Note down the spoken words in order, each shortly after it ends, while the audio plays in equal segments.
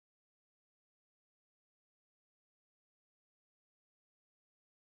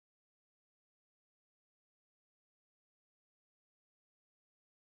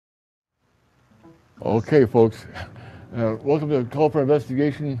Okay, folks. Welcome to the Call for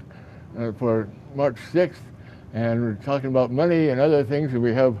Investigation for March 6th. And we're talking about money and other things. And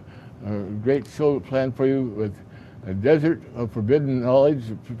we have a great show planned for you with a desert of forbidden knowledge,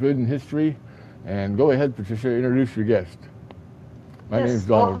 forbidden history. And go ahead, Patricia, introduce your guest. My name is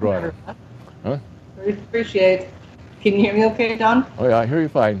Don welcome McGraw. everyone. Huh? Really appreciate. Can you hear me okay, Don? Oh, yeah, I hear you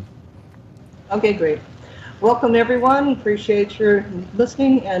fine. Okay, great. Welcome everyone. Appreciate your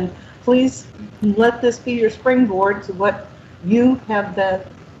listening, and please let this be your springboard to what you have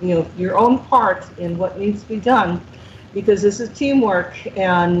your own part in what needs to be done, because this is teamwork,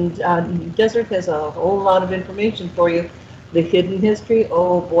 and Desert has a whole lot of information for you. The hidden history,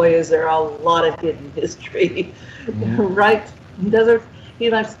 oh boy, is there a lot of hidden history. Right? Desert, he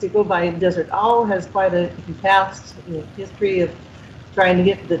likes to go by Dezert-Owl, has quite a vast history of trying to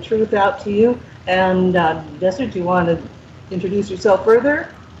get the truth out to you. And Desert, do you want to introduce yourself further?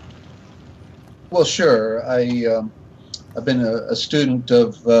 Well, sure. I've been a student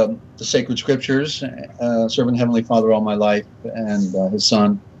of the sacred scriptures, serving Heavenly Father all my life, and his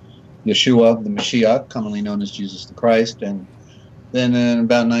son, Yeshua, the Mashiach, commonly known as Jesus the Christ. And then in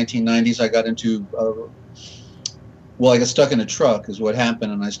about 1990s, I got into, I got stuck in a truck is what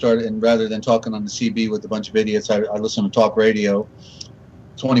happened. And I started, and rather than talking on the CB with a bunch of idiots, I listened to talk radio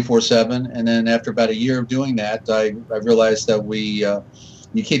 24/7. And then after about a year of doing that, I realized that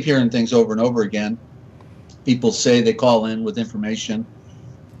you keep hearing things over and over again. People say they call in with information.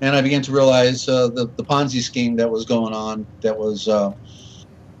 And I began to realize the Ponzi scheme that was going on, that was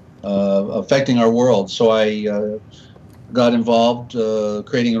affecting our world. So I got involved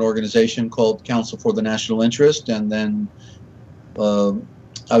creating an organization called Council for the National Interest, and then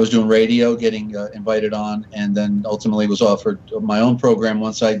I was doing radio, getting invited on, and then ultimately was offered my own program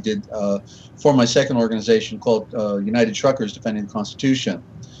once I did form my second organization called United Truckers Defending the Constitution.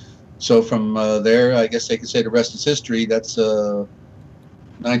 So from there, I guess they could say the rest is history. That's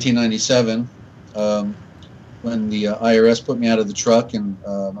 1997. When the IRS put me out of the truck, and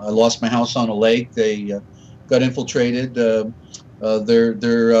I lost my house on a lake. They got infiltrated. Their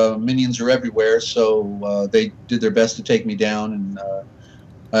minions are everywhere, so they did their best to take me down. And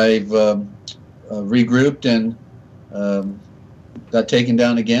I've regrouped and got taken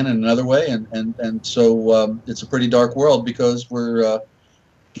down again in another way. And so it's a pretty dark world, because we're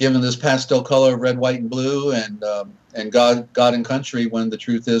given this pastel color of red, white, and blue, and God and country, when the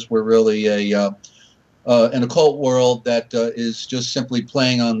truth is we're really an occult world that is just simply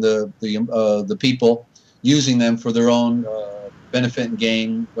playing on the people, using them for their own benefit and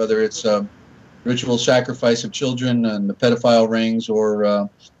gain, whether it's ritual sacrifice of children and the pedophile rings, or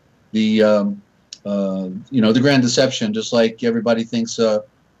the grand deception. Just like everybody thinks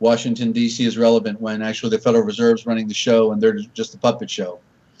Washington D.C. is relevant, when actually the Federal Reserve's running the show, and they're just a puppet show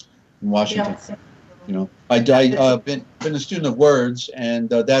in Washington. Yeah. I've been a student of words, and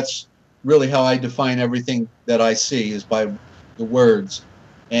that's really how I define everything that I see, is by the words.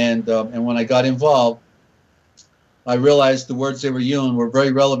 And when I got involved, I realized the words they were using were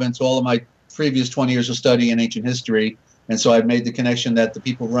very relevant to all of my previous 20 years of study in ancient history. And so I've made the connection that the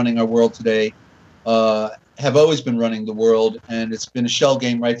people running our world today have always been running the world, and it's been a shell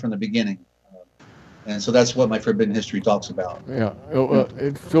game right from the beginning. And so that's what my forbidden history talks about. Yeah, well,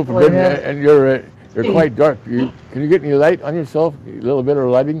 it's so forbidden, and you're quite dark. Can you get any light on yourself? A little bit of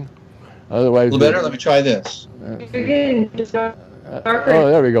lighting? Otherwise, a little better. Let me try this. You're getting darker. Oh,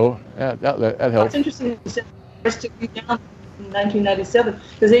 there we go. That helps. It's interesting. They took me down in 1997,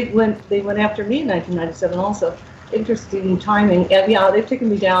 because they went after me in 1997 also. Interesting timing. And yeah, they've taken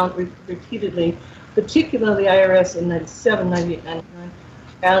me down repeatedly, particularly IRS in 97, 98, 99.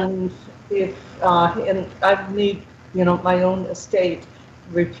 And and I've made my own estate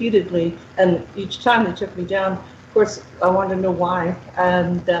repeatedly, and each time they took me down. Of course, I wanted to know why,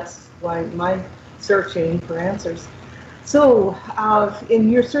 and that's why my searching for answers. So, in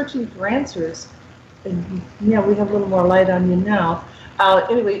your searching for answers, we have a little more light on you now.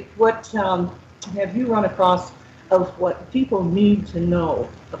 Anyway, what have you run across of what people need to know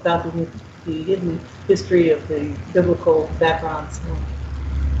about the hidden history of the biblical backgrounds?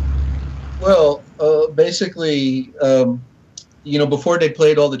 Well, basically, before they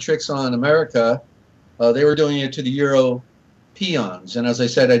played all the tricks on America, they were doing it to the Europeans. And as I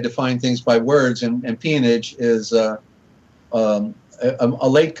said, I define things by words, and peonage is a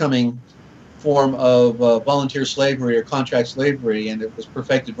late coming form of volunteer slavery or contract slavery, and it was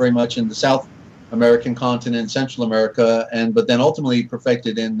perfected very much in the South American continent, Central America, but then ultimately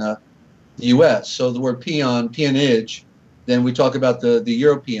perfected in the U.S. So the word peonage, then we talk about the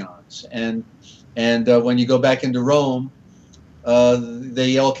Europeans, and when you go back into Rome,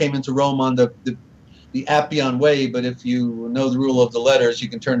 they all came into Rome on the the Appian way, but if you know the rule of the letters, you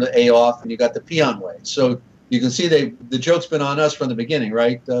can turn the A off and you got the Peon way. So you can see the joke's been on us from the beginning,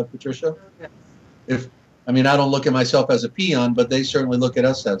 right, Patricia? Yes. I mean, I don't look at myself as a peon, but they certainly look at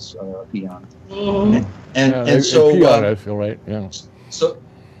us as a peon. Mm-hmm. And so peon, I feel right. Yeah. So,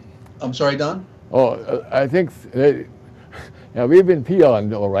 I'm sorry, Don. Oh, I think we've been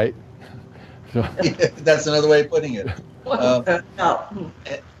peoned, all right. So. Yeah, that's another way of putting it. Yeah,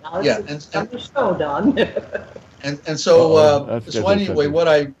 and the show, Don. and so so anyway, what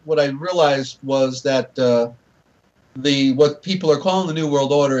I realized was that what people are calling the New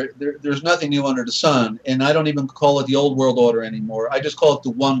World Order, there's nothing new under the sun, and I don't even call it the Old World Order anymore. I just call it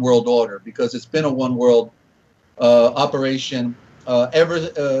the One World Order because it's been a one world operation.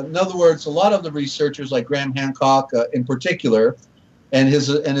 In other words, a lot of the researchers, like Graham Hancock in particular, and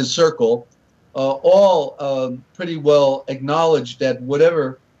his circle, all pretty well acknowledged that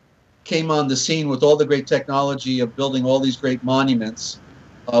whatever came on the scene with all the great technology of building all these great monuments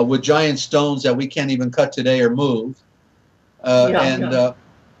with giant stones that we can't even cut today or move, and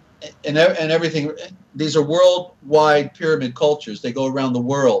everything. These are worldwide pyramid cultures. They go around the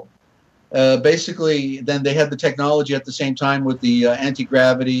world. Basically, then they had the technology at the same time with the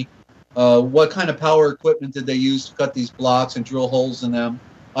anti-gravity. What kind of power equipment did they use to cut these blocks and drill holes in them?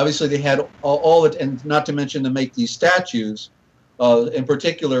 Obviously, they had all it, and not to mention to make these statues. In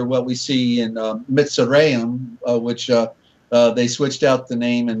particular, what we see in MCIAmedia, which they switched out the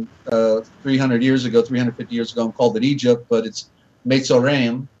name in 350 years ago, and called it Egypt, but it's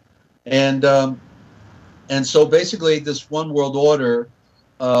MCIAmedia. And so basically, this one world order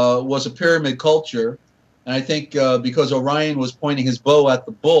was a pyramid culture. And I think because Orion was pointing his bow at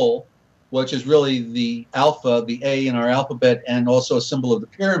the bull, which is really the alpha, the A in our alphabet, and also a symbol of the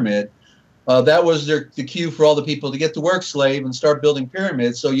pyramid, that was the cue for all the people to get to work, slave, and start building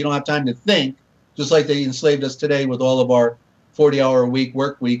pyramids so you don't have time to think, just like they enslaved us today with all of our 40-hour-a-week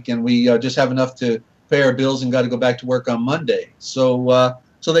work week, and we just have enough to pay our bills and got to go back to work on Monday. So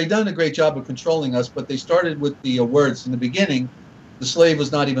they've done a great job of controlling us, but they started with the words. In the beginning, the slave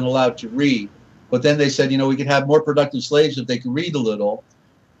was not even allowed to read. But then they said, we could have more productive slaves if they could read a little.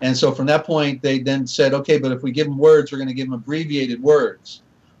 And so from that point, they then said, okay, but if we give them words, we're going to give them abbreviated words.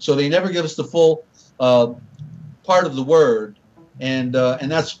 So they never give us the full part of the word, and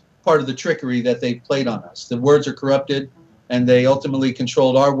that's part of the trickery that they played on us. The words are corrupted, and they ultimately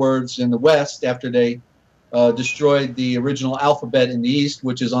controlled our words in the West after they destroyed the original alphabet in the East,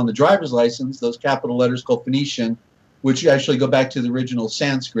 which is on the driver's license, those capital letters called Phoenician, which actually go back to the original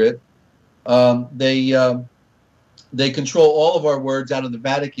Sanskrit. They control all of our words out of the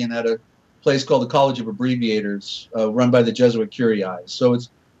Vatican at a place called the College of Abbreviators, run by the Jesuit Curii. So it's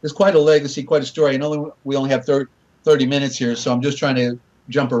quite a legacy, quite a story. And we only have 30 minutes here, so I'm just trying to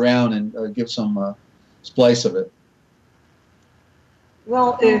jump around and give some splice of it.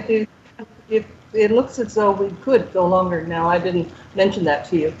 Well, it looks as though we could go longer now. I didn't mention that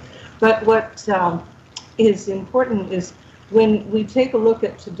to you. But what is important is when we take a look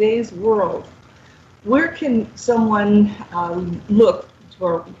at today's world, where can someone look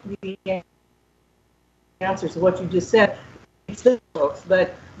for the answers to what you just said? It's the folks,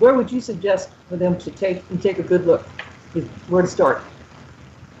 but where would you suggest for them to take a good look? Where to start?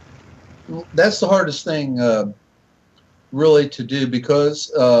 Well, that's the hardest thing really to do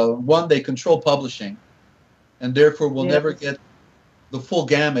because one, they control publishing, and therefore we'll never get the full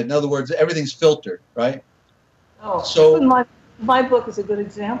gamut. In other words, everything's filtered, right? Oh, so my book is a good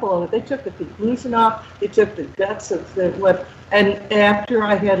example of it. They took the conclusion off, they took the guts of and after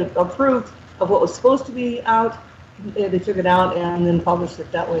I had approved of what was supposed to be out, they took it out and then published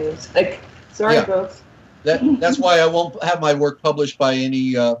it that way. It's like, sorry, folks. That's why I won't have my work published by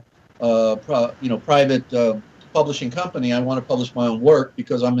any private publishing company. I want to publish my own work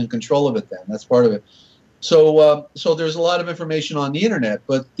because I'm in control of it. Then that's part of it. So there's a lot of information on the internet,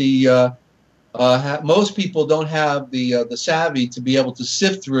 but the most people don't have the savvy to be able to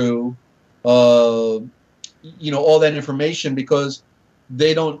sift through all that information because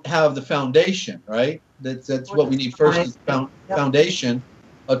they don't have the foundation, right? That's what we need first, is the foundation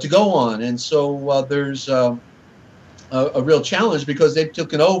to go on. And so there's a real challenge because they've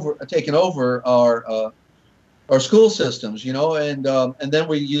taken over our school systems, and then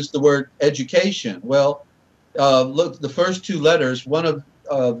we use the word education. Well, look, the first two letters, one of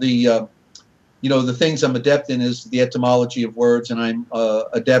the things I'm adept in is the etymology of words, and I'm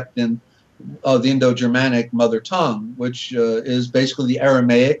adept in the Indo-Germanic mother tongue, which is basically the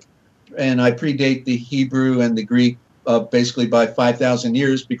Aramaic, and I predate the Hebrew and the Greek basically by 5,000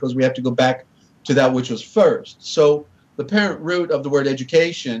 years because we have to go back to that which was first. So the parent root of the word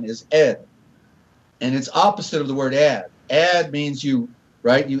education is ed. and it's opposite of the word add. Add means you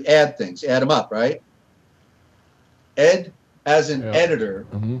add things, add them up, right? Ed, as an editor,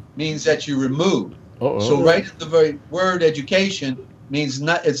 means that you remove. So right in the very word education means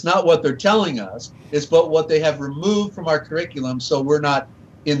it's not what they're telling us, it's but what they have removed from our curriculum, so we're not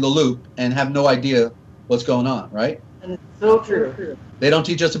in the loop and have no idea what's going on, right? And it's so true. They don't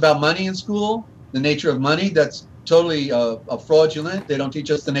teach us about money in school, the nature of money. That's totally fraudulent. They don't teach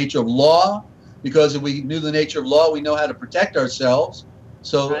us the nature of law, because if we knew the nature of law, we know how to protect ourselves.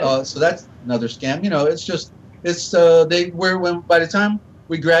 So so that's another scam. By the time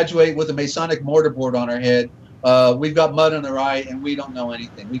we graduate with a Masonic mortarboard on our head, we've got mud in our eye and we don't know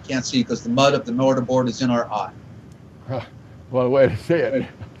anything. We can't see because the mud of the mortarboard is in our eye. Well, way to say it.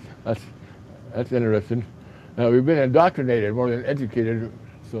 That's interesting. We've been indoctrinated more than educated.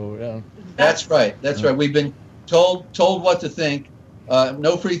 So yeah. That's right. That's right. We've been told what to think.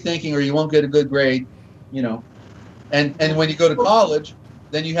 No free thinking, or you won't get a good grade. And when you go to college,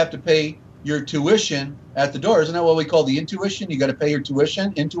 then you have to pay your tuition at the door. Isn't that what we call the intuition? You got to pay your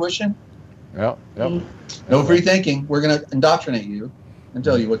tuition. Intuition. Yeah. Yep. No free thinking. We're going to indoctrinate you and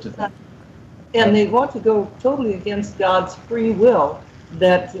tell you what to think. And they want to go totally against God's free will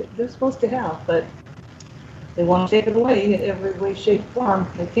that they're supposed to have, but they want to take it away in every way, shape, form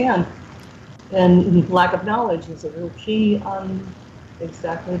they can. And lack of knowledge is a real key on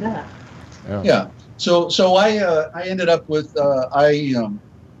exactly that. Yeah. So I ended up with I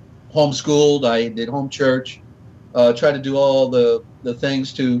homeschooled. I did home church. Tried to do all the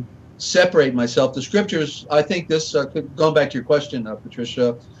things to separate myself. The scriptures. I think this. Going back to your question,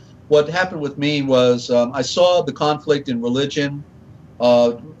 Patricia, what happened with me was I saw the conflict in religion.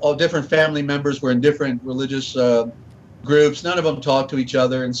 All different family members were in different religious groups. None of them talked to each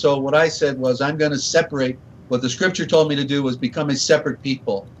other. And so what I said was, I'm going to separate. What the scripture told me to do was become a separate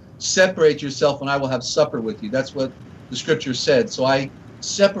people. Separate yourself and I will have supper with you. That's what the scripture said. So I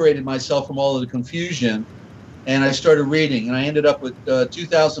separated myself from all of the confusion and I started reading. And I ended up with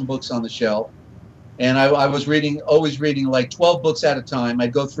 2,000 books on the shelf. And I was always reading like 12 books at a time.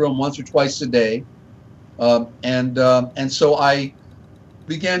 I'd go through them once or twice a day. And so I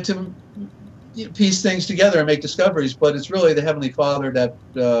began to piece things together and make discoveries, but it's really the Heavenly Father that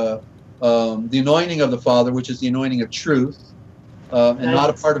the anointing of the Father, which is the anointing of truth, and not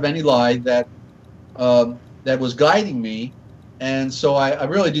a part of any lie, that was guiding me. And so I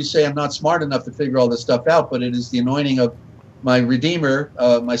really do say I'm not smart enough to figure all this stuff out, but it is the anointing of my Redeemer,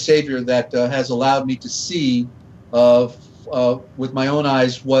 my Savior, that has allowed me to see with my own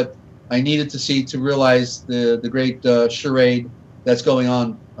eyes what I needed to see to realize the great charade that's going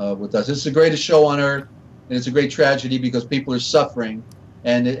on with us. It's the greatest show on earth, and it's a great tragedy because people are suffering,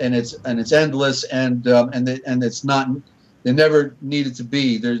 and it's endless, and it's not. They never needed to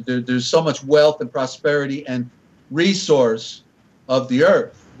be. There's so much wealth and prosperity and resource of the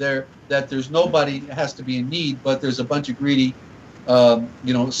earth there that there's nobody has to be in need, but there's a bunch of greedy,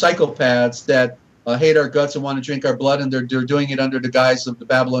 psychopaths that hate our guts and want to drink our blood, and they're doing it under the guise of the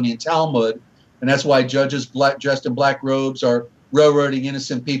Babylonian Talmud, and that's why judges dressed in black robes are railroading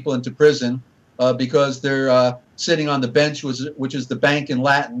innocent people into prison because they're sitting on the bench, which is the bank in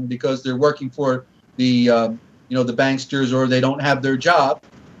Latin, because they're working for the the banksters, or they don't have their job,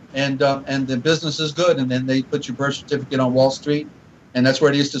 and the business is good, and then they put your birth certificate on Wall Street, and that's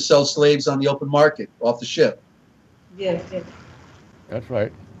where they used to sell slaves on the open market off the ship. Yes. That's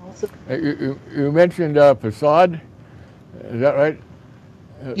right. You mentioned facade. Is that right?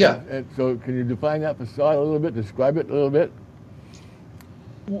 Yeah. So can you define that facade a little bit? Describe it a little bit.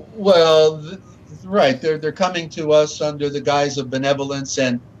 Well, right. They're coming to us under the guise of benevolence,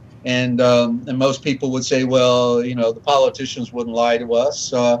 and most people would say, well, the politicians wouldn't lie to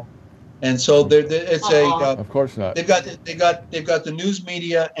us, and so it's of course not. They've got the news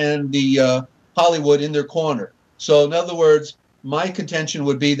media and the Hollywood in their corner. So in other words, my contention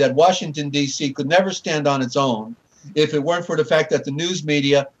would be that Washington D.C. could never stand on its own if it weren't for the fact that the news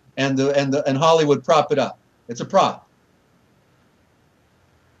media and Hollywood prop it up. It's a prop.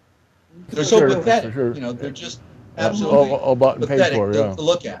 They're so pathetic. Sure. They're just absolutely all bought and paid for, to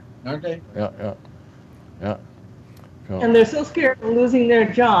look at, aren't they? Yeah. So. And they're so scared of losing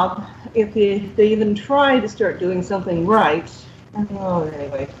their job if they even try to start doing something right.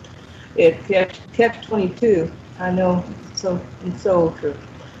 Anyway, it's catch-22. I know, it's so true.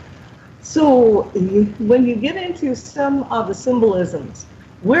 So when you get into some of the symbolisms,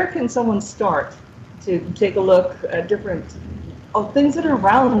 where can someone start to take a look at different things that are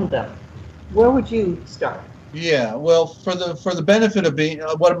around them? Where would you start? Yeah, well, for the benefit of being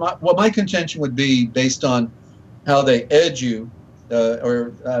what my contention would be, based on how they edge you,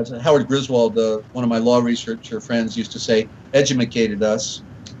 or Howard Griswold, one of my law researcher friends, used to say, edumacated us.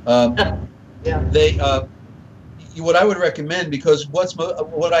 Yeah. They, what I would recommend, because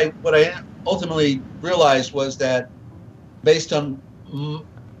what I ultimately realized was that, based on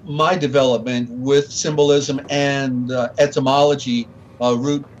my development with symbolism and etymology,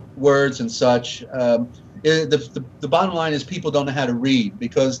 root words and such, the bottom line is people don't know how to read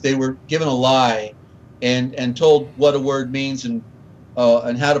because they were given a lie and told what a word means and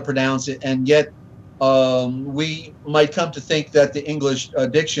how to pronounce it, and yet we might come to think that the English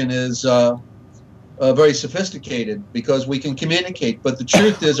diction is very sophisticated because we can communicate. But the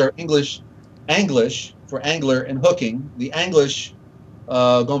truth is, our Anglish for angler and hooking, the Anglish,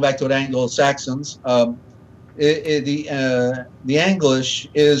 going back to what Anglo-Saxons, the Anglish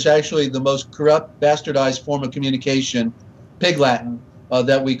is actually the most corrupt, bastardized form of communication, Pig Latin,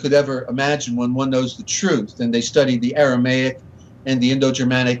 that we could ever imagine when one knows the truth. And they study the Aramaic and the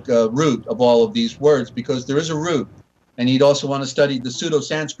Indo-Germanic root of all of these words, because there is a root. And you'd also want to study the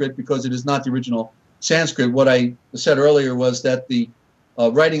Pseudo-Sanskrit because it is not the original Sanskrit. What I said earlier was that the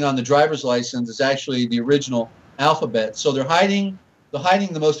writing on the driver's license is actually the original alphabet. So they're hiding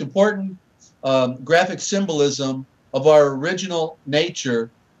the most important graphic symbolism of our original nature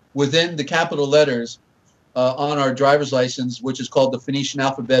within the capital letters on our driver's license, which is called the Phoenician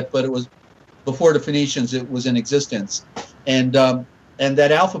alphabet, but it was before the Phoenicians, it was in existence. And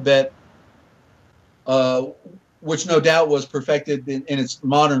that alphabet, which no doubt was perfected in its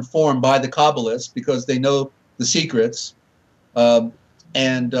modern form by the Kabbalists because they know the secrets, it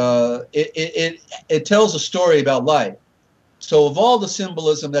tells a story about life. So of all the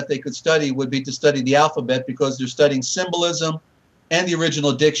symbolism that they could study would be to study the alphabet, because they're studying symbolism and the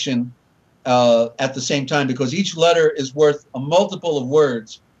original diction at the same time, because each letter is worth a multiple of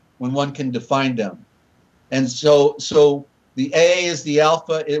words when one can define them. And so the A is the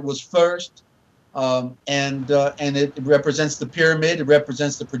alpha. It was first, and it represents the pyramid. It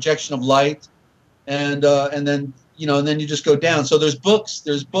represents the projection of light, and then you just go down. So there's books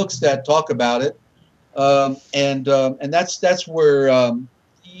that talk about it, and that's where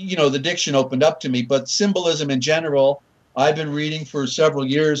the diction opened up to me. But symbolism in general, I've been reading for several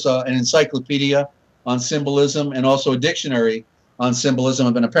years an encyclopedia on symbolism and also a dictionary on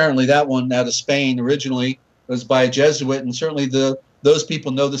symbolism. And apparently that one out of Spain originally was by a Jesuit, and certainly those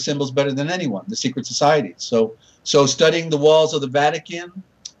people know the symbols better than anyone, the secret societies. So studying the walls of the Vatican,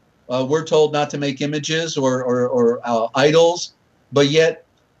 we're told not to make images or idols, but yet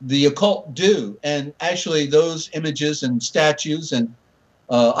the occult do. And actually those images and statues and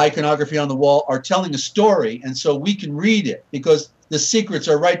iconography on the wall are telling a story, and so we can read it because the secrets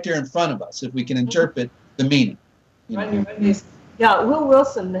are right there in front of us if we can interpret the meaning. Yeah, Will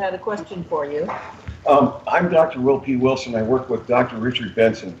Wilson had a question for you. I'm Dr. Will P. Wilson. I work with Dr. Richard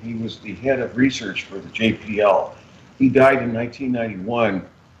Benson. He was the head of research for the JPL. He died in 1991.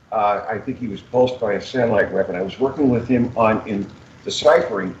 I think he was pulsed by a satellite weapon. I was working with him in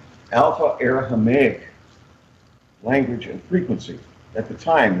deciphering Alpha Aramaic language and frequency at the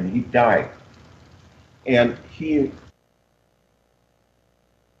time, and he died. And he...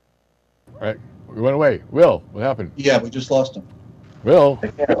 All right, we went away. Will, what happened? Yeah, we just lost him. Will?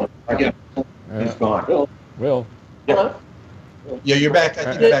 Yeah. He's gone. Will? Hello? Yeah, you're back. I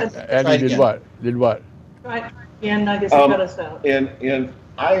think you're back. And he did what? Did what? Right. And I guess he cut us out. And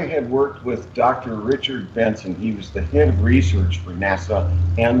I had worked with Dr. Richard Benson. He was the head of research for NASA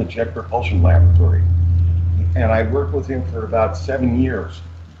and the Jet Propulsion Laboratory. And I worked with him for about 7 years.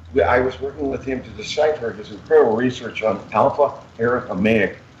 I was working with him to decipher his incredible research on Alpha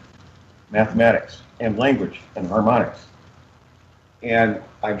Aramaic mathematics and language and harmonics. And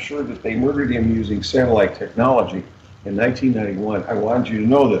I'm sure that they murdered him using satellite technology in 1991. I wanted you to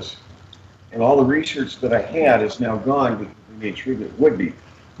know this. And all the research that I had is now gone because we made sure that it would be.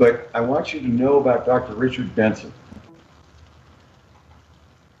 But I want you to know about Dr. Richard Benson.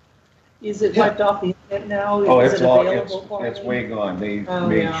 Is it wiped off the internet now? Oh, Is it's it all, available for it's me? way gone. They Oh,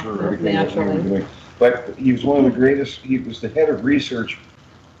 made yeah, sure everything that we were naturally. doing. But he was one of the greatest. He was the head of research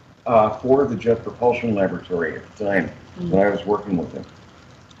for the Jet Propulsion Laboratory at the time when I was working with him.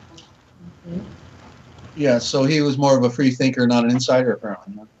 Yeah, so he was more of a free thinker, not an insider,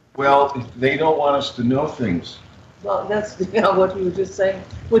 apparently. Huh? Well, they don't want us to know things. Well, that's what you were just saying,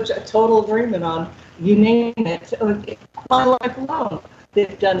 which a total agreement on. You name it. My life alone,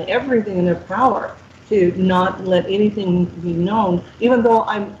 they've done everything in their power to not let anything be known. Even though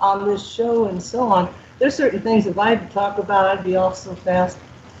I'm on this show and so on, there's certain things if I had to talk about, I'd be off so fast.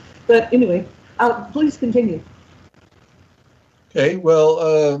 But anyway, please continue. Okay,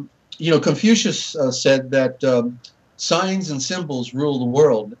 well, Confucius said that signs and symbols rule the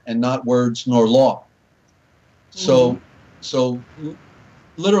world, and not words nor law. So,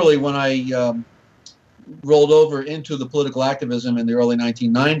 literally, when I rolled over into the political activism in the early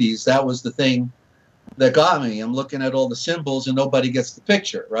 1990s, that was the thing that got me. I'm looking at all the symbols, and nobody gets the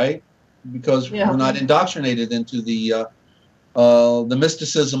picture, right? Because we're not indoctrinated into the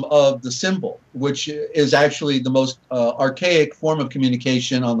mysticism of the symbol, which is actually the most archaic form of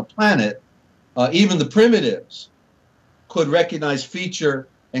communication on the planet. Even the primitives could recognize feature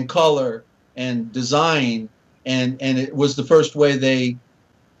and color and design, and it was the first way they,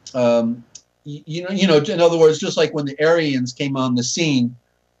 in other words, just like when the Aryans came on the scene,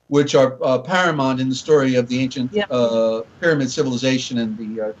 which are paramount in the story of the ancient pyramid civilization and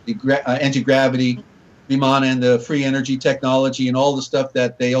the anti-gravity, Vimana, and the free energy technology and all the stuff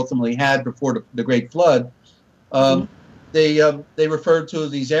that they ultimately had before the Great Flood. They referred to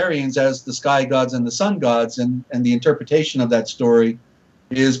these Aryans as the sky gods and the sun gods, and the interpretation of that story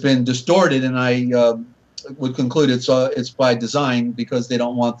has been distorted, and I would conclude it's by design, because they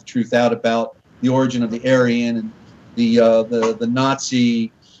don't want the truth out about the origin of the Aryan and the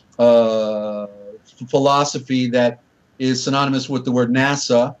Nazi philosophy that is synonymous with the word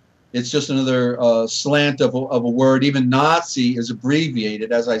NASA. It's just another slant of a word. Even Nazi is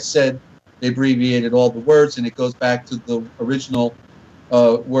abbreviated. As I said, they abbreviated all the words, and it goes back to the original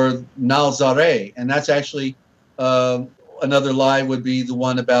word Nazare. And that's actually another lie would be the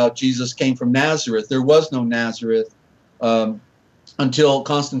one about Jesus came from Nazareth. There was no Nazareth until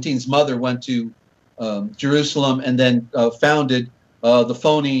Constantine's mother went to Jerusalem and then founded the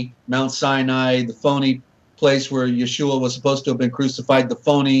phony Mount Sinai, the phony place where Yeshua was supposed to have been crucified, the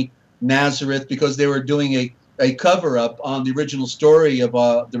phony Nazareth, because they were doing a cover-up on the original story of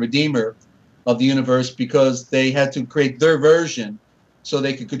the Redeemer of the universe, because they had to create their version so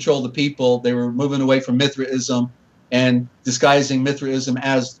they could control the people. They were moving away from Mithraism and disguising Mithraism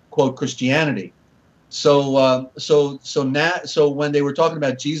as, quote, Christianity. So when they were talking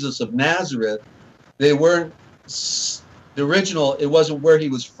about Jesus of Nazareth, they weren't the original. It wasn't where he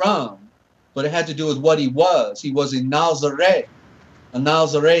was from, but it had to do with what he was. He was a Nazareth. A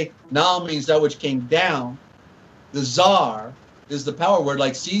Nazareth, Nal means that which came down. The Tsar is the power word,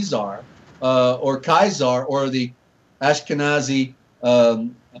 like Caesar or Kaiser, or the Ashkenazi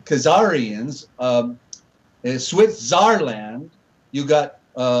Khazarians, Switzerland. You got,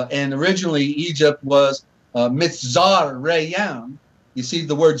 and originally Egypt was Mitzrayim. You see,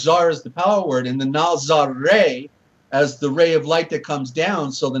 the word Zar is the power word, and the Nazare as the ray of light that comes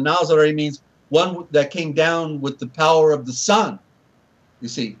down. So the Nazare means one that came down with the power of the sun. You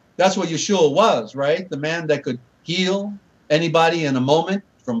see, that's what Yeshua was, right? The man that could heal anybody in a moment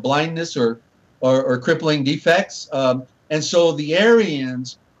from blindness or crippling defects. And so the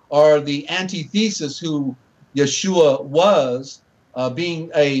Aryans are the antithesis who Yeshua was, being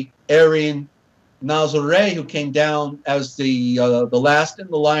a Aryan Nazarene who came down as the last in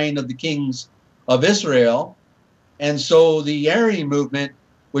the line of the kings of Israel. And so the Aryan movement,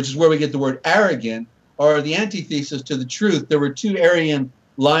 which is where we get the word arrogant, are the antithesis to the truth. There were two Aryan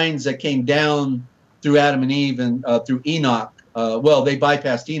lines that came down through Adam and Eve and through Enoch. Well, they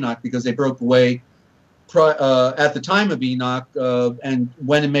bypassed Enoch because they broke away at the time of Enoch and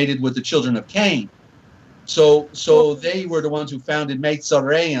went and mated with the children of Cain. So they were the ones who founded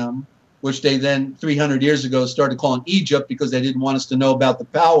Mitzrayim, which they then 300 years ago started calling Egypt because they didn't want us to know about the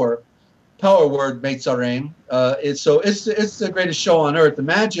power word Mitzrayim. It's the greatest show on earth.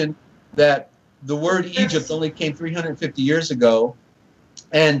 Imagine that the word Egypt only came 350 years ago,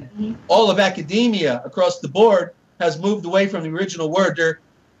 and all of academia across the board has moved away from the original word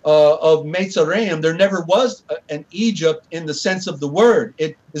of Mitzrayim. There never was an Egypt in the sense of the word.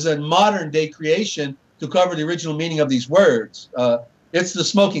 It is a modern day creation to cover the original meaning of these words. It's the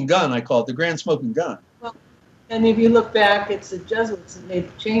smoking gun, I call it, the grand smoking gun. Well, and if you look back, it's the Jesuits that made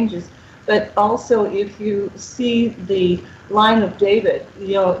the changes. But also, if you see the line of David,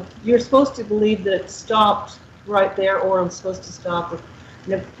 you're supposed to believe that it stopped right there, or it was supposed to stop with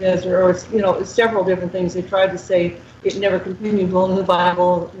Nebuchadnezzar, or several different things. They tried to say it never continued. Well, in the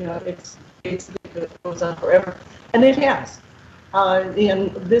Bible, it goes on forever, and it has.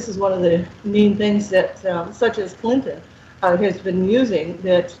 And this is one of the main things that, such as Clinton, has been using,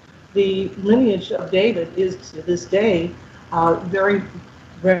 that the lineage of David is to this day very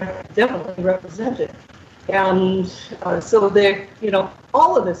definitely represented. And so they,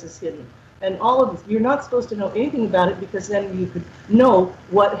 all of this is hidden. And all of this, you're not supposed to know anything about it, because then you could know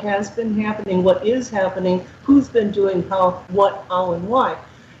what has been happening, what is happening, who's been doing what, how, and why.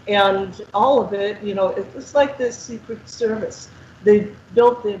 And all of it, it's like this Secret Service they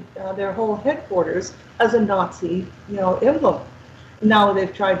built their whole headquarters as a Nazi, emblem. Now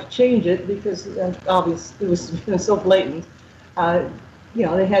they've tried to change it because obviously it was so blatant.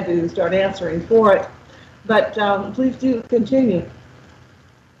 They had to start answering for it. But please do continue.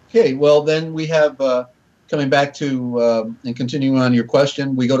 Okay, well then we have, coming back to, and continuing on your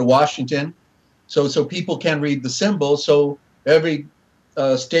question, we go to Washington. So people can read the symbol. So every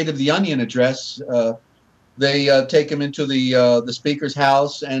State of the Union address, they take them into the Speaker's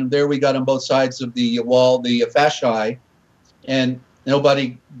house, and there we got on both sides of the wall the fasci, and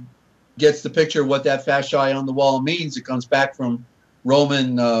nobody gets the picture of what that fasci on the wall means. It comes back from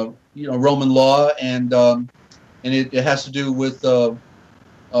Roman, Roman law, and it has to do with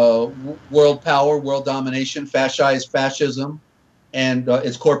world power, world domination. Fasci is fascism, and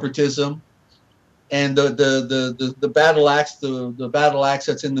it's corporatism. And the battle axe, the battle axe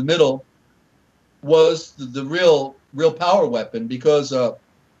that's in the middle, was the real power weapon, because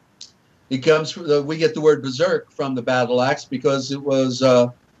it comes. We get the word berserk from the battle axe because it was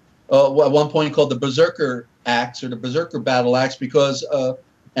at one point called the berserker axe or the berserker battle axe, because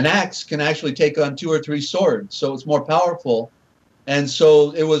an axe can actually take on 2 or 3 swords, so it's more powerful. And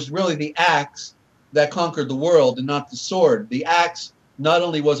so it was really the axe that conquered the world and not the sword. The axe not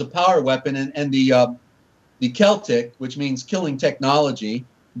only was a power weapon, and the Celtic, which means killing technology,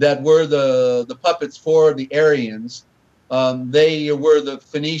 that were the puppets for the Aryans. They were the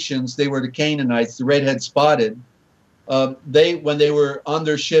Phoenicians, they were the Canaanites, the redhead spotted. When they were on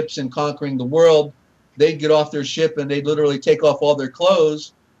their ships and conquering the world, they'd get off their ship and they'd literally take off all their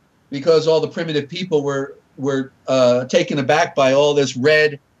clothes, because all the primitive people were taken aback by all this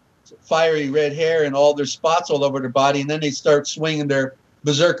fiery red hair and all their spots all over their body, and then they start swinging their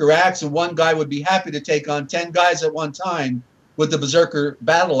berserker axe, and one guy would be happy to take on 10 guys at one time with the berserker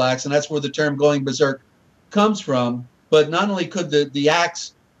battle axe, and that's where the term going berserk comes from. But not only could the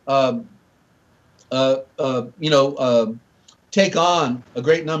axe take on a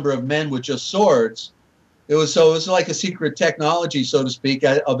great number of men with just swords, it was like a secret technology, so to speak,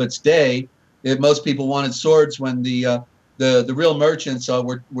 of its day. Most people wanted swords when the real merchants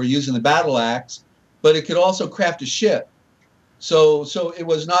were using the battle axe, but it could also craft a ship. So it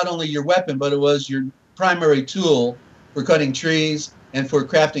was not only your weapon, but it was your primary tool for cutting trees and for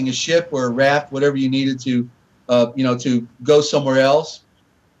crafting a ship or a raft, whatever you needed to go somewhere else.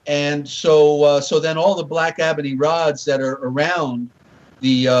 And so then all the black ebony rods that are around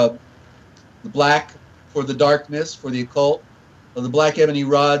the black for the darkness, for the occult, the black ebony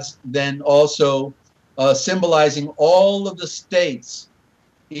rods then also symbolizing all of the states.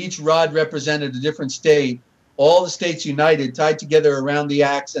 Each rod represented a different state. All the states united, tied together around the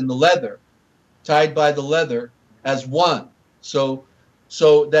axe, and the leather, tied by the leather as one. So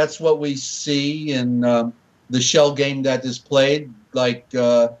that's what we see in the shell game that is played. Like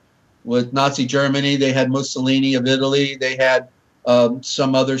with Nazi Germany, they had Mussolini of Italy. They had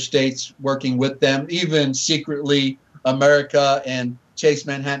some other states working with them. Even secretly, America and Chase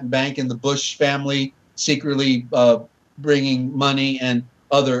Manhattan Bank and the Bush family secretly bringing money and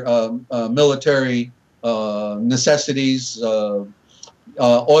other military necessities,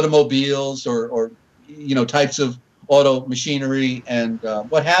 automobiles, or types of auto machinery and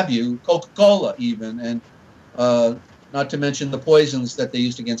what have you, Coca-Cola even, and not to mention the poisons that they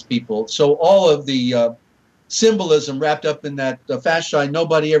used against people. So all of the symbolism wrapped up in that fasci,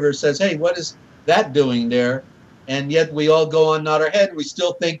 nobody ever says, hey, what is that doing there? And yet we all go on nod our head. We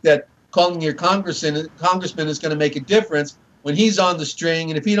still think that calling your congressman is going to make a difference when he's on the string,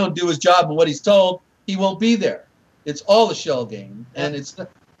 and if he don't do his job and what he's told, he won't be there. It's all a shell game, and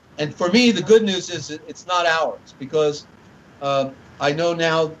for me, the good news is it's not ours, because I know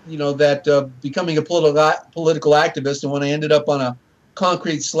now, that becoming a political activist, and when I ended up on a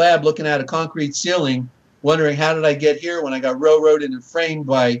concrete slab looking at a concrete ceiling, wondering how did I get here when I got railroaded and framed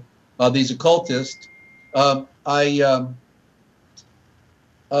by these occultists, I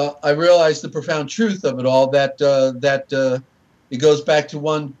realized the profound truth of it all. That it goes back to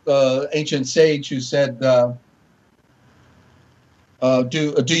one ancient sage who said, "Do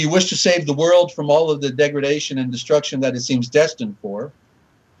you wish to save the world from all of the degradation and destruction that it seems destined for?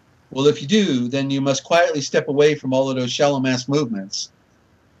 Well, if you do, then you must quietly step away from all of those shallow mass movements,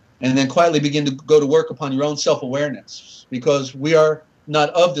 and then quietly begin to go to work upon your own self-awareness, because we are not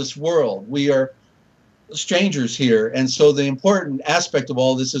of this world. We are strangers here, and so the important aspect of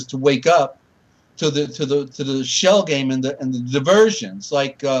all this is to wake up to the shell game and the diversions.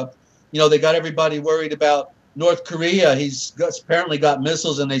 Like they got everybody worried about North Korea. He's apparently got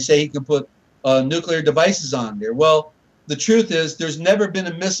missiles, and they say he can put nuclear devices on there. Well, the truth is there's never been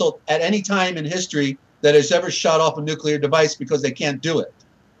a missile at any time in history that has ever shot off a nuclear device because they can't do it.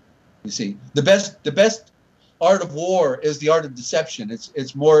 You see, the best art of war is the art of deception.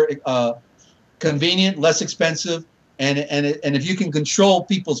 It's more convenient, less expensive, and if you can control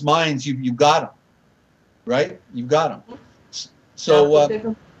people's minds, you've got them, right? You've got them. So if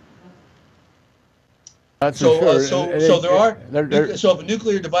a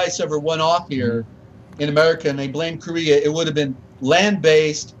nuclear device ever went off here in America and they blamed Korea, it would have been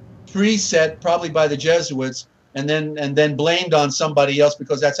land-based, preset probably by the Jesuits, and then blamed on somebody else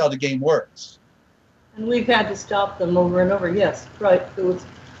because that's how the game works. And we've had to stop them over and over. Yes, right. It was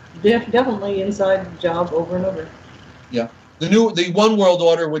definitely inside job over and over. Yeah, the one world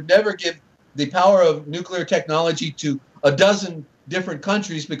order would never give the power of nuclear technology to a dozen different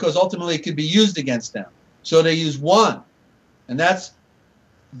countries because ultimately it could be used against them. So they use one, and that's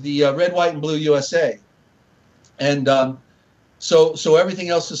the red, white, and blue USA. And so everything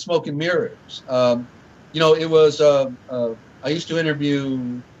else is smoke and mirrors. You know, it was I used to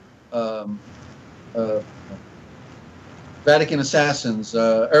interview Vatican assassins,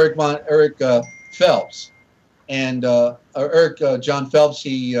 Eric Phelps, and Eric John Phelps.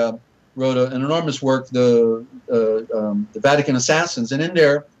 He wrote an enormous work, the Vatican assassins, and in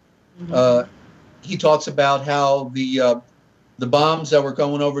there he talks about how the bombs that were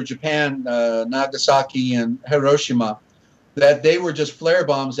going over Japan, Nagasaki and Hiroshima, that they were just flare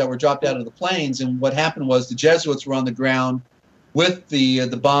bombs that were dropped out of the planes. And what happened was the Jesuits were on the ground with the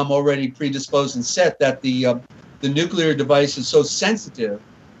bomb already predisposed and set, that the nuclear device is so sensitive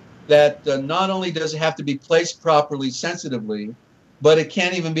that not only does it have to be placed properly sensitively, but it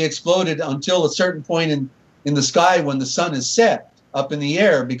can't even be exploded until a certain point in the sky when the sun is set up in the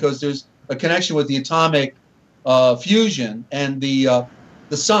air, because there's a connection with the atomic fusion and the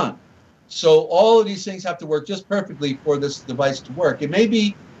sun. So all of these things have to work just perfectly for this device to work. It may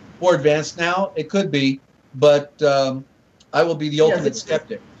be more advanced now, it could be, but I will be the ultimate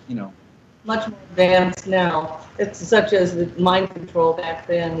skeptic, you know. Much more advanced now. It's such as the mind control back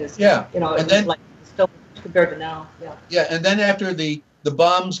then is, you know, and then, like still compared to now. Yeah. Yeah, and then after the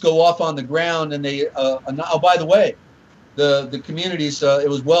bombs go off on the ground, and they oh, by the way, the communities, it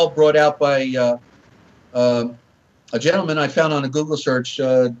was well brought out by a gentleman I found on a Google search,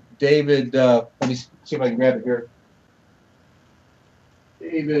 David, let me see if I can grab it here.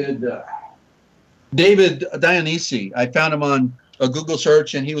 David Dionisi. I found him on a Google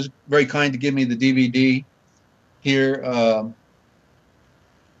search, and he was very kind to give me the DVD here. Where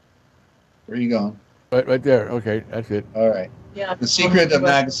are you going? Right there. Okay, that's it. All right. Yeah. The Secret of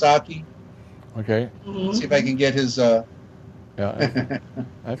Nagasaki. Okay. Mm-hmm. See if I can get his. Yeah,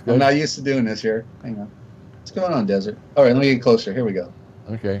 that's good. I'm not used to doing this here. Hang on. What's going on, Desert? All right, let me get closer. Here we go.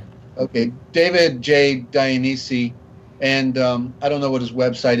 Okay. Okay, David J. Dionisi, and I don't know what his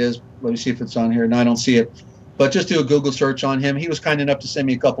website is. Let me see if it's on here. No, I don't see it. But just do a Google search on him. He was kind enough to send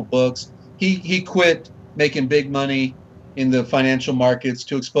me a couple books. He quit making big money in the financial markets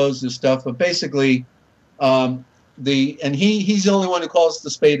to expose this stuff. But basically, he's the only one who calls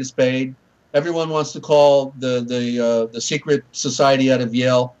the spade a spade. Everyone wants to call the secret society out of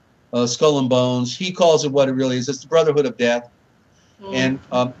Yale Skull and Bones. He calls it what it really is. It's the Brotherhood of Death. And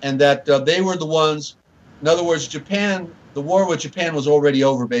that they were the ones. In other words, Japan, the war with Japan was already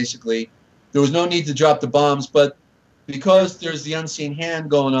over, basically. There was no need to drop the bombs, but because there's the unseen hand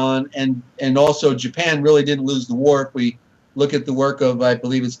going on, and also Japan really didn't lose the war. If we look at the work of, I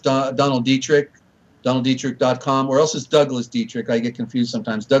believe it's Donald Dietrich, DonaldDietrich.com, or else it's Douglas Dietrich. I get confused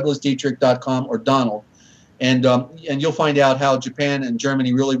sometimes. DouglasDietrich.com or Donald. And you'll find out how Japan and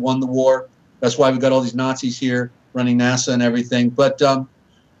Germany really won the war. That's why we've got all these Nazis here running NASA and everything. But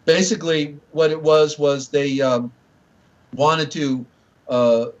basically what it was they wanted to,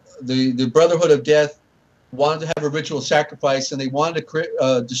 the Brotherhood of Death wanted to have a ritual sacrifice, and they wanted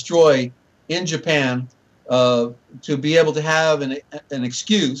to destroy in Japan to be able to have an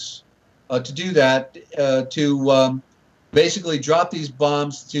excuse to do that, to basically drop these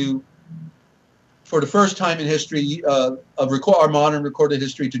bombs for the first time in history of our modern recorded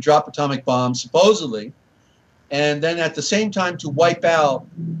history, to drop atomic bombs, supposedly, and then at the same time to wipe out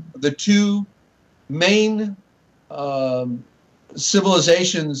the two main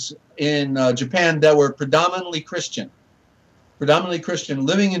civilizations in Japan that were predominantly Christian,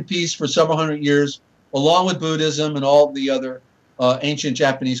 living in peace for several hundred years, along with Buddhism and all the other ancient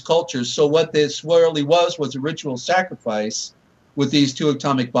Japanese cultures. So what this really was a ritual sacrifice with these two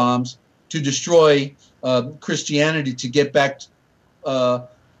atomic bombs to destroy Christianity, to get back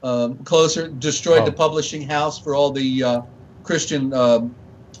closer, destroyed the publishing house for all the Christian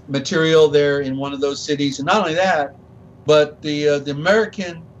material there in one of those cities. And not only that, but the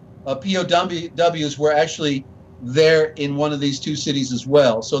American POWs were actually there in one of these two cities as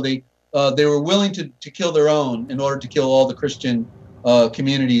well. So they were willing to kill their own in order to kill all the Christian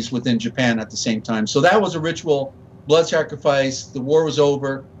communities within Japan at the same time. So that was a ritual blood sacrifice. The war was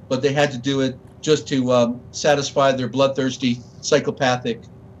over, but they had to do it just to satisfy their bloodthirsty, psychopathic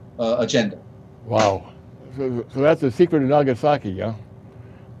agenda. Wow. So that's the secret of Nagasaki, yeah?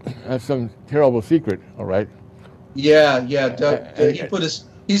 That's some terrible secret, all right? Yeah. He put his.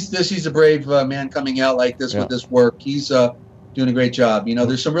 He's a brave man coming out like this with this work. He's doing a great job. You know,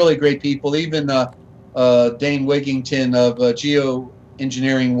 there's some really great people. Even Dane Wigington of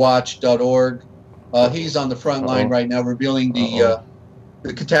geoengineeringwatch.org. He's on the front line right now, revealing the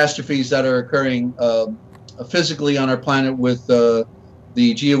catastrophes that are occurring physically on our planet with the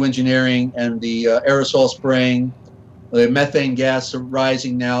geoengineering and the aerosol spraying. The methane gas are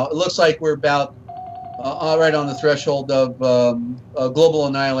rising now. It looks like we're about right on the threshold of global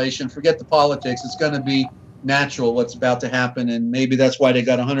annihilation. Forget the politics. It's going to be natural what's about to happen, and maybe that's why they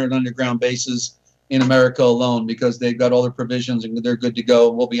got 100 underground bases in America alone, because they've got all their provisions and they're good to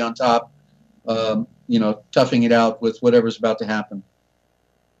go. We'll be on top, toughing it out with whatever's about to happen.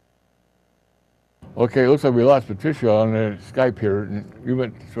 Okay, it looks like we lost Patricia on Skype here. And you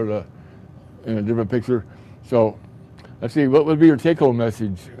went sort of in a different picture. So let's see, what would be your take-home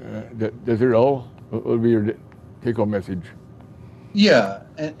message? Dezert-Owl, what would be your take-home message? Yeah,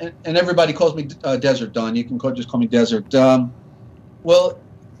 and everybody calls me Desert Don. You can just call me Desert. Well,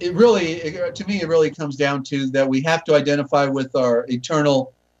 to me, it really comes down to that we have to identify with our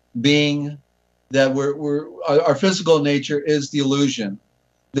eternal being, that our physical nature is the illusion.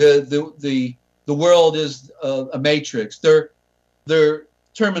 The world is a matrix. Their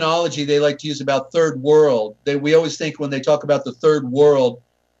terminology they like to use about third world. We always think when they talk about the third world,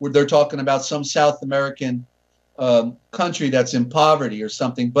 they're talking about some South American country that's in poverty or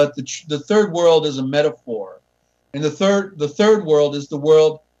something. But the third world is a metaphor, and the third world is the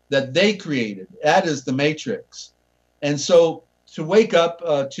world that they created. That is the matrix. And so to wake up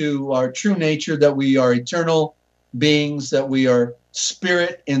to our true nature, that we are eternal beings, that we are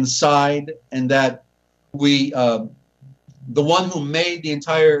spirit inside, and that we, the one who made the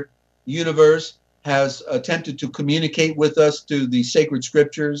entire universe, has attempted to communicate with us through the sacred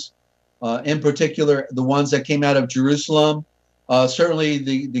scriptures, in particular the ones that came out of Jerusalem. Certainly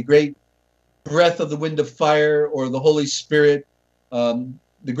the great breath of the wind of fire, or the Holy Spirit.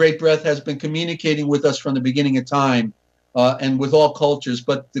 The great breath has been communicating with us from the beginning of time, and with all cultures,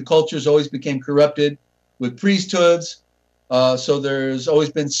 but the cultures always became corrupted with priesthoods. So there's always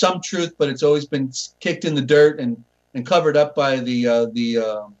been some truth, but it's always been kicked in the dirt and covered up by the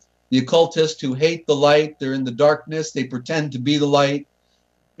occultists who hate the light. They're in the darkness. They pretend to be the light.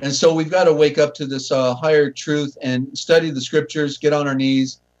 And so we've got to wake up to this higher truth and study the scriptures, get on our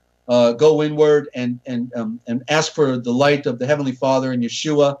knees, go inward and ask for the light of the Heavenly Father and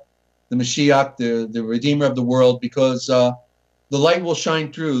Yeshua, the Mashiach, the Redeemer of the world, because the light will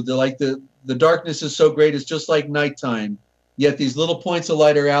shine through. The darkness is so great, it's just like nighttime. Yet these little points of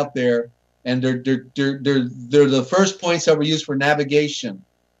light are out there, and they're the first points that were used for navigation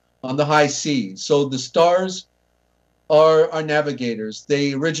on the high seas. So the stars are our navigators.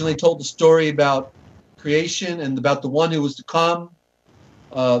 They originally told the story about creation and about the one who was to come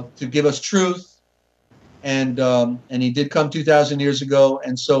to give us truth, and he did come 2,000 years ago.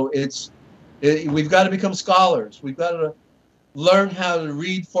 And so we've got to become scholars. We've got to learn how to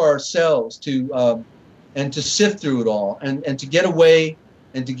read for ourselves, and to sift through it all, and to get away,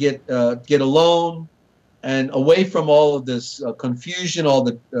 and to get alone, and away from all of this confusion, all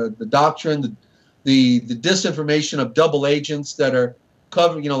the doctrine, the disinformation of double agents that are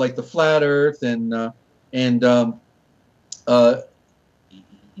covered, like the flat Earth, it's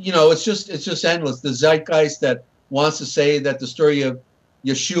just endless. The zeitgeist that wants to say that the story of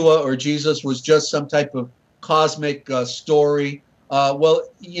Yeshua or Jesus was just some type of cosmic story. Well,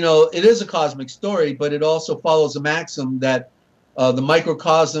 it is a cosmic story, but it also follows a maxim that the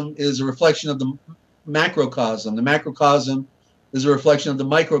microcosm is a reflection of the macrocosm. The macrocosm is a reflection of the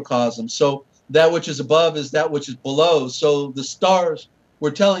microcosm. So that which is above is that which is below. So the stars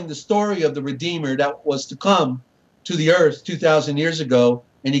were telling the story of the Redeemer that was to come to the earth 2,000 years ago,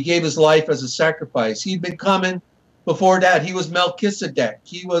 and he gave his life as a sacrifice. He'd been coming before that. He was Melchizedek.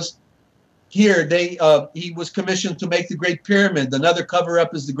 He was here. He was commissioned to make the Great Pyramid. Another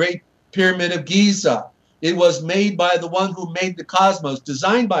cover-up is the Great Pyramid of Giza. It was made by the one who made the cosmos,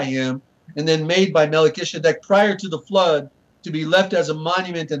 designed by him, and then made by Melchizedek prior to the flood, to be left as a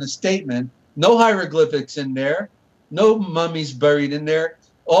monument and a statement. No hieroglyphics in there, no mummies buried in there.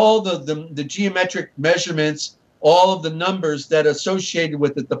 All the geometric measurements all of the numbers that are associated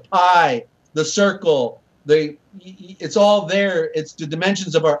with it, the pi, the circle, it's all there. It's the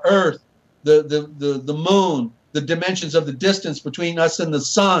dimensions of our Earth, the moon, the dimensions of the distance between us and the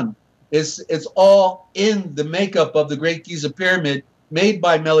sun. It's all in the makeup of the Great Giza Pyramid made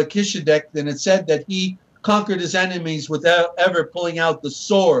by Melchizedek. And it said that he conquered his enemies without ever pulling out the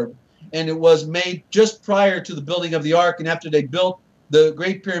sword. And it was made just prior to the building of the Ark. And after they built the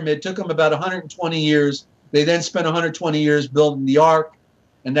Great Pyramid, it took them about 120 years. They then spent 120 years building the Ark.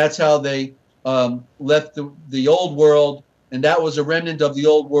 And that's how they left the old world. And that was a remnant of the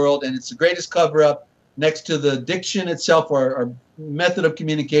old world. And it's the greatest cover-up next to the diction itself, our method of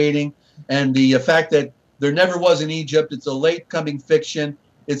communicating, and the fact that there never was in Egypt. It's a late-coming fiction.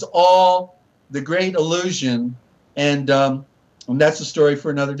 It's all the great illusion. And that's a story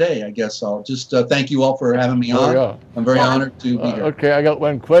for another day, I guess. I'll just thank you all for having me on. Yeah. I'm very honored to be here. Okay, I got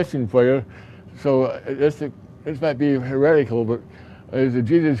one question for you. So this might be heretical, but is the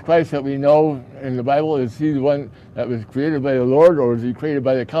Jesus Christ that we know in the Bible, is he the one that was created by the Lord, or is he created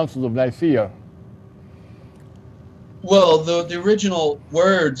by the Council of Nicaea? Well, the original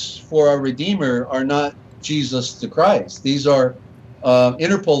words for our Redeemer are not Jesus the Christ. These are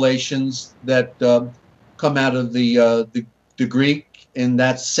interpolations that come out of the Greek in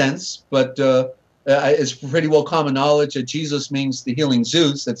that sense, but it's pretty well common knowledge that Jesus means the healing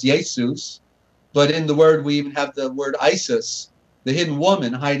Zeus, that's Jesus, but in the word we even have the word Isis, the hidden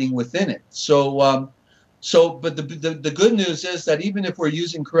woman, hiding within it. So, but the good news is that even if we're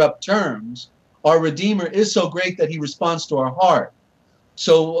using corrupt terms, our Redeemer is so great that he responds to our heart.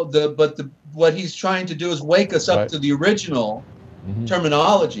 So, what he's trying to do is wake us up to the original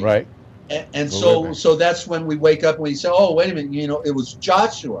terminology. Right. And so that's when we wake up and we say, oh, wait a minute, it was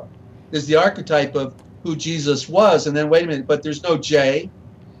Joshua is the archetype of who Jesus was. And then, wait a minute, but there's no J.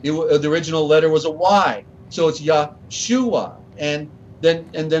 The original letter was a Y. So it's Yahshua. And then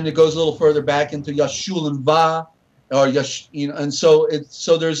it goes a little further back into Yashulanva, or and so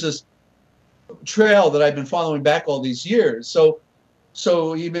there's this trail that I've been following back all these years.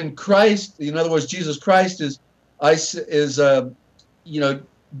 So even Christ, in other words, Jesus Christ is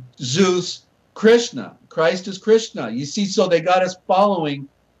Zeus, Krishna. Christ is Krishna. You see, so they got us following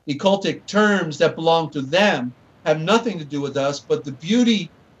occultic terms that belong to them, have nothing to do with us, but the beauty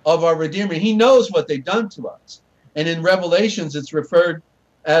of our Redeemer, he knows what they've done to us. And in Revelations, it's referred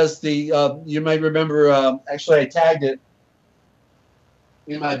as the, you might remember, actually I tagged it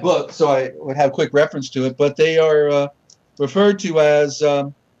in my book, so I would have a quick reference to it, but they are referred to as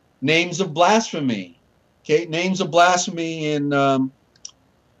names of blasphemy. Okay, names of blasphemy in,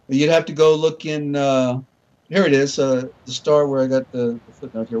 you'd have to go look in, here it is, the star where I got the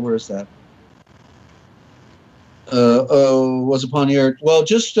footnote here, where is that? Was upon the earth. Well,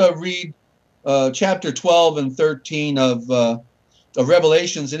 just read chapter 12 and 13 of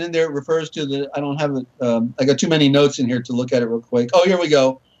Revelations, and in there it refers to the, I don't have it, I got too many notes in here to look at it real quick. Oh, here we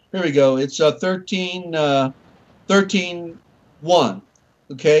go. It's 13:1.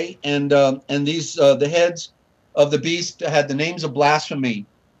 Okay, and these the heads of the beast had the names of blasphemy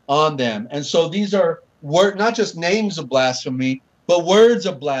on them, and so these are not just names of blasphemy, but words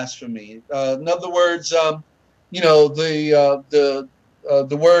of blasphemy. In other words, the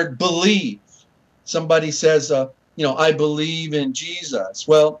word believe. Somebody says, I believe in Jesus.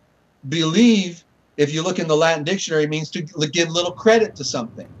 Well, believe, if you look in the Latin dictionary, means to give little credit to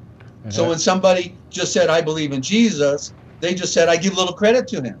something. So when somebody just said, I believe in Jesus, they just said, I give little credit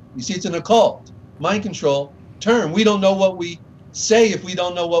to him. You see, it's an occult, mind control term. We don't know what we say if we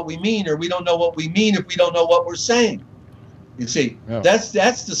don't know what we mean, or we don't know what we mean if we don't know what we're saying. You see, that's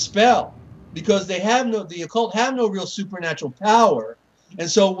the spell, because the occult have no real supernatural power. And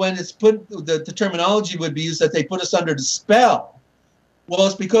so when it's put, the terminology would be used that they put us under the spell. Well,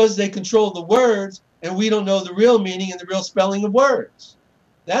 it's because they control the words, and we don't know the real meaning and the real spelling of words.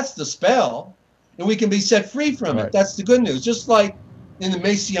 That's the spell, and we can be set free from it. That's the good news. Just like in the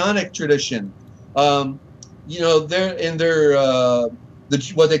Messianic tradition, they're in their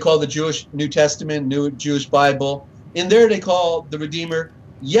what they call the Jewish New Testament, New Jewish Bible. In there, they call the Redeemer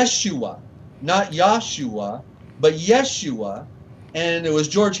Yeshua, not Yahshua, but Yeshua. And it was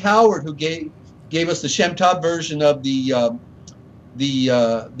George Howard who gave us the Shem Tov version of the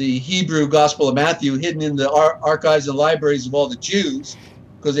Hebrew Gospel of Matthew, hidden in the archives and libraries of all the Jews,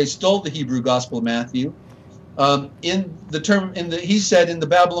 because they stole the Hebrew Gospel of Matthew. He said in the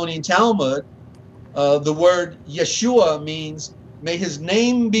Babylonian Talmud, the word Yeshua means, may his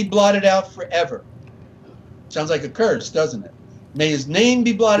name be blotted out forever. Sounds like a curse, doesn't it? May his name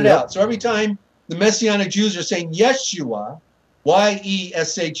be blotted out. So every time the Messianic Jews are saying Yeshua,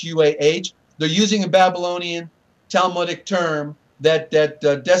 Y-E-S-H-U-A-H, they're using a Babylonian Talmudic term that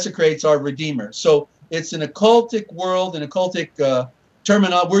desecrates our Redeemer. So it's an occultic world, an occultic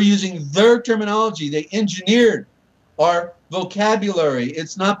terminology. We're using their terminology. They engineered our vocabulary.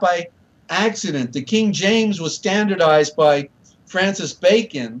 It's not by accident. The King James was standardized by Francis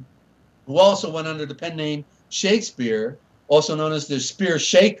Bacon, who also went under the pen name Shakespeare, also known as the spear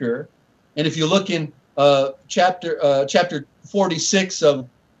shaker. And if you look in chapter 46 of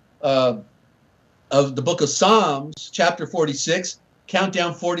the book of Psalms, chapter 46, count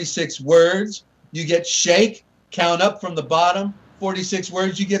down 46 words, you get shake, count up from the bottom, 46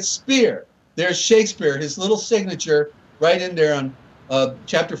 words, you get spear. There's Shakespeare, his little signature right in there on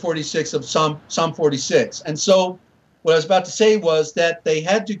chapter 46 of Psalm 46. And so what I was about to say was that they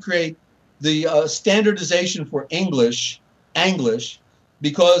had to create the standardization for English,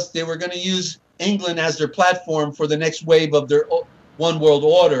 because they were going to use England as their platform for the next wave of their one world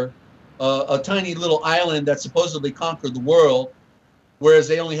order, a tiny little island that supposedly conquered the world, whereas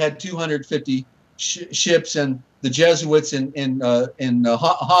they only had 250 ships, and the Jesuits in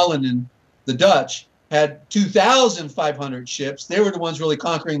Holland and the Dutch had 2,500 ships. They were the ones really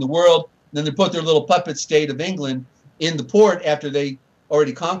conquering the world. And then they put their little puppet state of England in the port after they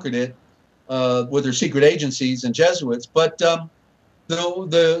already conquered it with their secret agencies and Jesuits. But the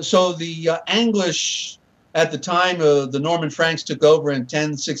English at the time the Norman Franks took over in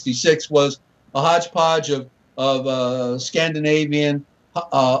 1066 was a hodgepodge of Scandinavian,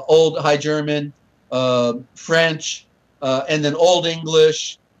 Old High German, French, and then Old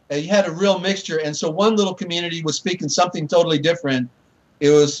English. You had a real mixture, and so one little community was speaking something totally different. It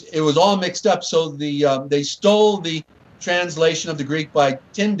was all mixed up. So they stole the translation of the Greek by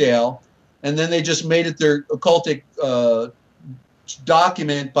Tyndale, and then they just made it their occultic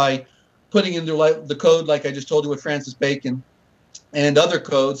document by putting in the code, like I just told you with Francis Bacon, and other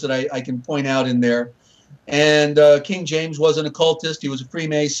codes that I can point out in there. And King James was an occultist. He was a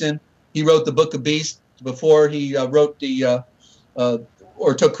Freemason. He wrote the Book of Beasts before he wrote the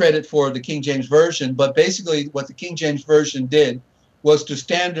or took credit for the King James Version. But basically what the King James Version did was to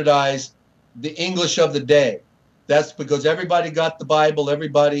standardize the English of the day. That's because everybody got the Bible,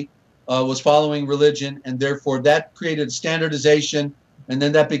 everybody was following religion, and therefore that created standardization, and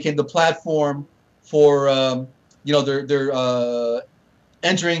then that became the platform for they're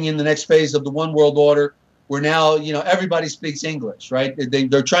entering in the next phase of the one world order, where now everybody speaks English, right?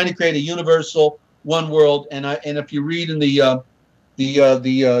 They're trying to create a universal one world, and if you read in the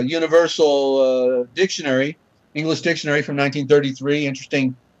Universal Dictionary, English Dictionary from 1933,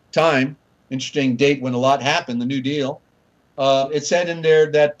 interesting time, interesting date when a lot happened, the New Deal. It said in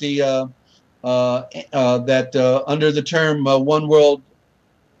there that under the term one world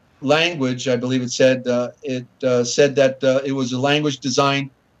language, I believe it said that it was a language designed,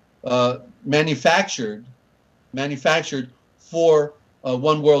 manufactured for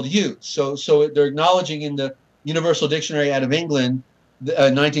one world use. So they're acknowledging in the Universal Dictionary out of England,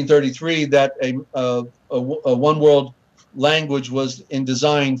 1933, that a one world language was in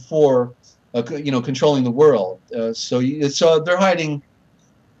design for controlling the world. So they're hiding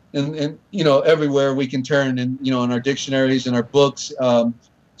in everywhere we can turn, in our dictionaries and our books.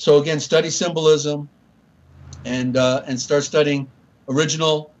 So again, study symbolism, and start studying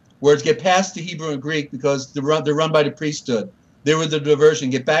original words. Get past the Hebrew and Greek, because they're run by the priesthood. They were the diversion.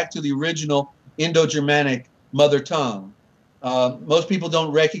 Get back to the original Indo-Germanic mother tongue. Most people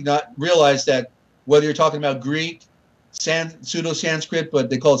don't realize that whether you're talking about Greek, pseudo-Sanskrit, but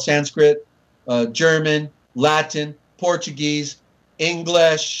they call it Sanskrit, German, Latin, Portuguese,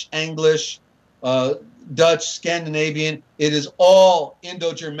 English, Dutch, Scandinavian, it is all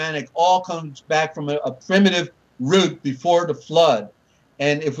Indo-Germanic, all comes back from a primitive root before the flood.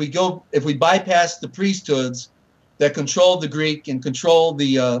 And if we bypass the priesthoods that control the Greek and control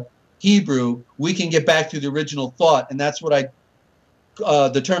the Hebrew, we can get back to the original thought. And that's what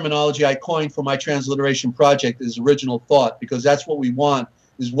the terminology I coined for my transliteration project is original thought, because that's what we want,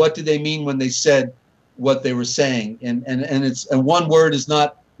 is what did they mean when they said what they were saying. And one word is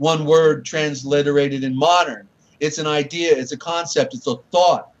not one word transliterated in modern. It's an idea, it's a concept, it's a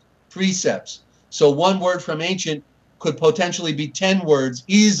thought, precepts. So one word from ancient could potentially be 10 words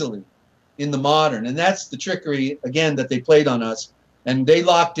easily in the modern. And that's the trickery, again, that they played on us. And they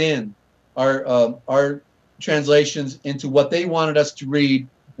locked in our translations into what they wanted us to read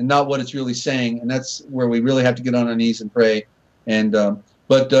and not what it's really saying. And that's where we really have to get on our knees and pray. And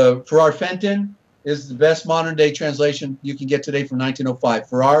but Farrar Fenton is the best modern day translation you can get today from 1905.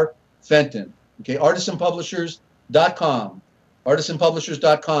 Farrar Fenton. Okay, artisanpublishers.com.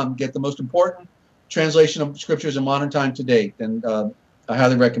 Artisanpublishers.com. Get the most important translation of scriptures in modern time to date, and I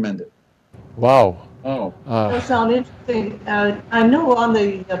highly recommend it. Wow. Oh. That sounds interesting. I know on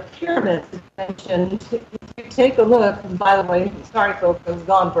the pyramids you mentioned, if you take a look, and by the way, sorry folks, I was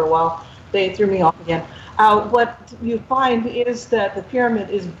gone for a while. They threw me off again. What you find is that the pyramid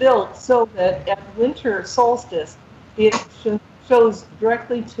is built so that at winter solstice, it shows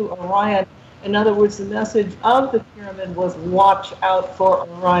directly to Orion. In other words, the message of the pyramid was watch out for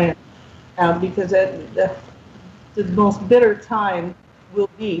Orion, because the most bitter time will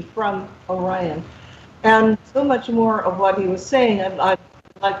be from Orion. And so much more of what he was saying, I'd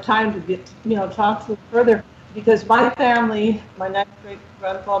like time to get, talk to him further, because my family, my ninth great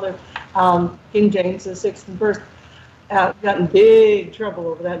grandfather, King James VI and first, got in big trouble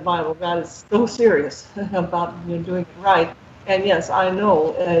over that Bible. God is so serious about doing it right. And yes, I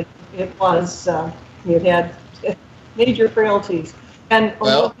know it was, it had major frailties. And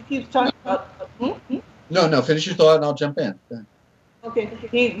Well, he keeps talking about. No, finish your thought and I'll jump in. Okay,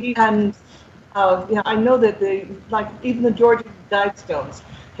 and I know that even the Georgia Guidestones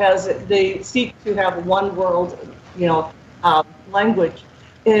they seek to have one world, language.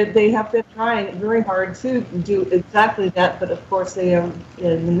 They have been trying very hard to do exactly that, but of course they are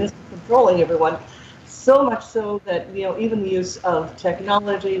in the midst of controlling everyone. So much so that even the use of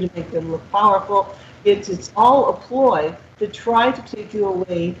technology to make them look powerful, it's all a ploy to try to take you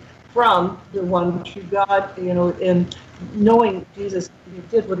away from the one true God, and knowing Jesus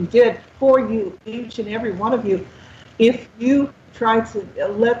did what he did for you, each and every one of you. If you try to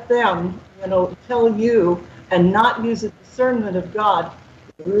let them, tell you and not use the discernment of God,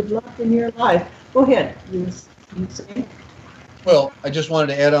 good luck in your life. Go ahead. You say? Well, I just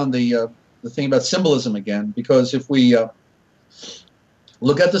wanted to add on the thing about symbolism again, because if we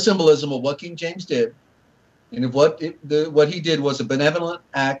look at the symbolism of what King James did, and if what he did was a benevolent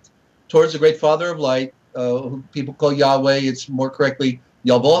act towards the great Father of Light, who people call Yahweh. It's more correctly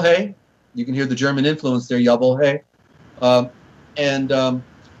Yahweh. You can hear the German influence there, Yahweh, and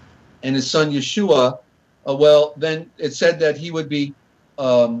his son Yeshua. Well, then it said that he would be,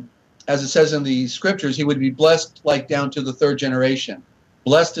 as it says in the scriptures, he would be blessed like down to the third generation.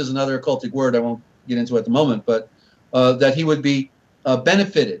 Blessed is another occultic word I won't get into at the moment, but that he would be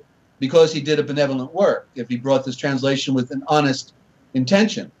benefited because he did a benevolent work if he brought this translation with an honest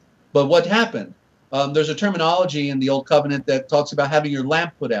intention. But what happened? There's a terminology in the Old Covenant that talks about having your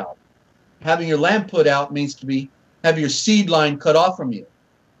lamp put out. Having your lamp put out means to have your seed line cut off from you.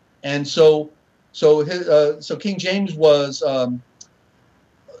 And so King James was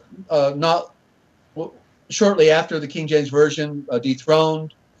not shortly after the King James Version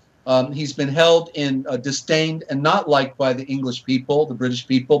dethroned. He's been held in disdain and not liked by the English people, the British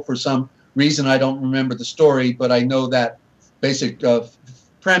people, for some reason. I don't remember the story, but I know that basic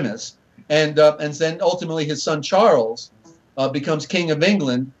premise. And then ultimately his son Charles becomes King of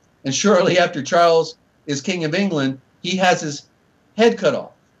England. And shortly after Charles is King of England, he has his head cut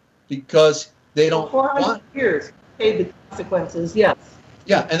off because they don't 400 years paid the consequences, yes.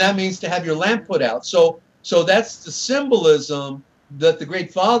 Yeah, and that means to have your lamp put out. So that's the symbolism that the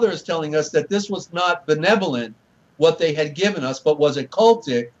Great Father is telling us, that this was not benevolent, what they had given us, but was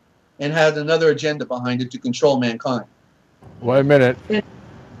occultic and had another agenda behind it to control mankind. 1 minute.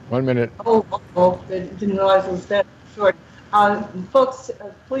 1 minute. Oh, I didn't realize it was that short. Folks,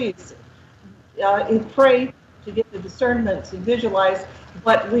 please pray to get the discernment to visualize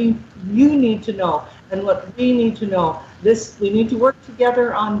what you need to know and what we need to know. We need to work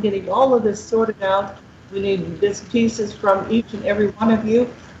together on getting all of this sorted out. We need bits and pieces from each and every one of you.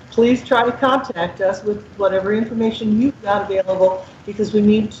 Please try to contact us with whatever information you've got available, because we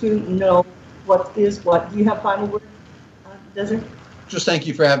need to know what is what. Do you have final words, Desert? Just thank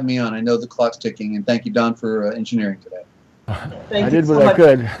you for having me on. I know the clock's ticking, and thank you, Don, for engineering today. Thank I you did so what I much.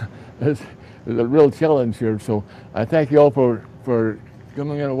 could. It's a real challenge here, so I thank you all for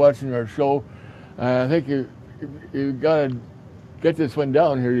coming in and watching our show. I think you got to get this one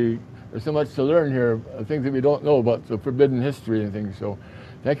down here. There's so much to learn here, things that we don't know about, the forbidden history and things. So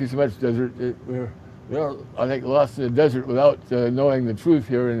thank you so much, Desert. We're I think, lost in the desert without knowing the truth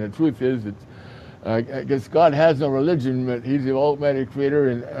here, and the truth is that I guess God has no religion, but he's the Almighty Creator,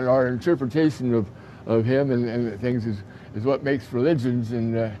 and our interpretation of him and things is what makes religions,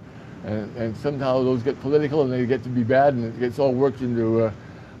 and somehow those get political and they get to be bad, and it gets all worked into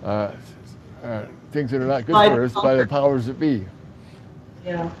things that are not good for us by the powers that be.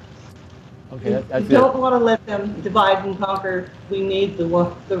 Yeah. Okay, that's we don't want to let them divide and conquer. We need the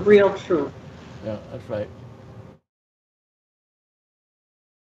real truth. Yeah, that's right.